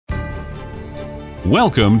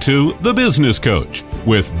Welcome to The Business Coach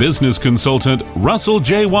with business consultant Russell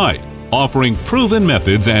J. White, offering proven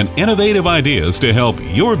methods and innovative ideas to help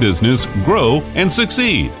your business grow and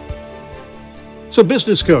succeed. So,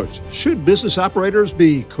 business coach, should business operators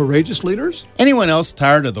be courageous leaders? Anyone else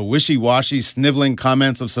tired of the wishy-washy, sniveling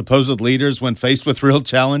comments of supposed leaders when faced with real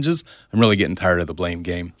challenges? I'm really getting tired of the blame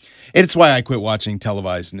game. It's why I quit watching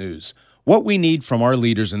televised news. What we need from our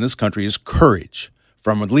leaders in this country is courage.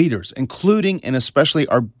 From leaders, including and especially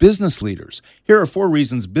our business leaders. Here are 4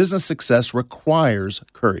 reasons business success requires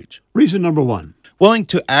courage. Reason number 1. Willing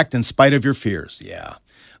to act in spite of your fears. Yeah.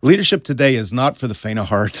 Leadership today is not for the faint of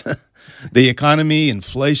heart. The economy,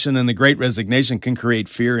 inflation, and the great resignation can create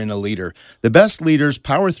fear in a leader. The best leaders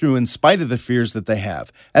power through in spite of the fears that they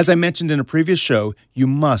have. As I mentioned in a previous show, you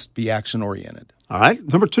must be action-oriented. All right.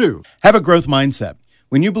 Number 2. Have a growth mindset.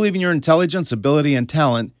 When you believe in your intelligence, ability, and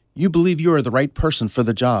talent, you believe you are the right person for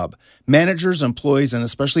the job. Managers, employees, and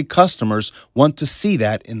especially customers want to see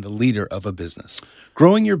that in the leader of a business.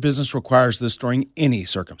 Growing your business requires this during any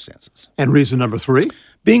circumstances. And reason number 3?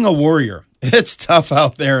 Being a warrior. It's tough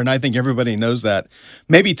out there, and I think everybody knows that.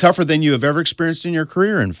 Maybe tougher than you have ever experienced in your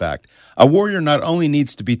career, in fact. A warrior not only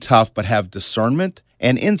needs to be tough, but have discernment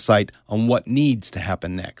and insight on what needs to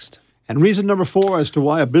happen next. And reason number 4 as to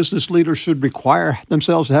why a business leader should require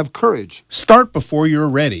themselves to have courage. Start before you're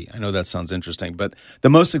ready. I know that sounds interesting, but the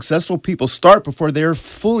most successful people start before they're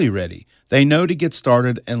fully ready. They know to get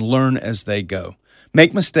started and learn as they go.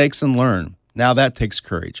 Make mistakes and learn. Now that takes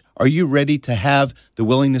courage. Are you ready to have the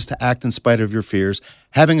willingness to act in spite of your fears,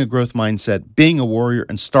 having a growth mindset, being a warrior,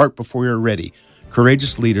 and start before you're ready?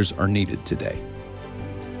 Courageous leaders are needed today.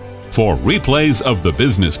 For replays of The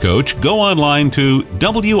Business Coach, go online to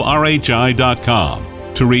WRHI.com.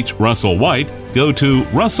 To reach Russell White, go to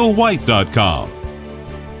russellwhite.com.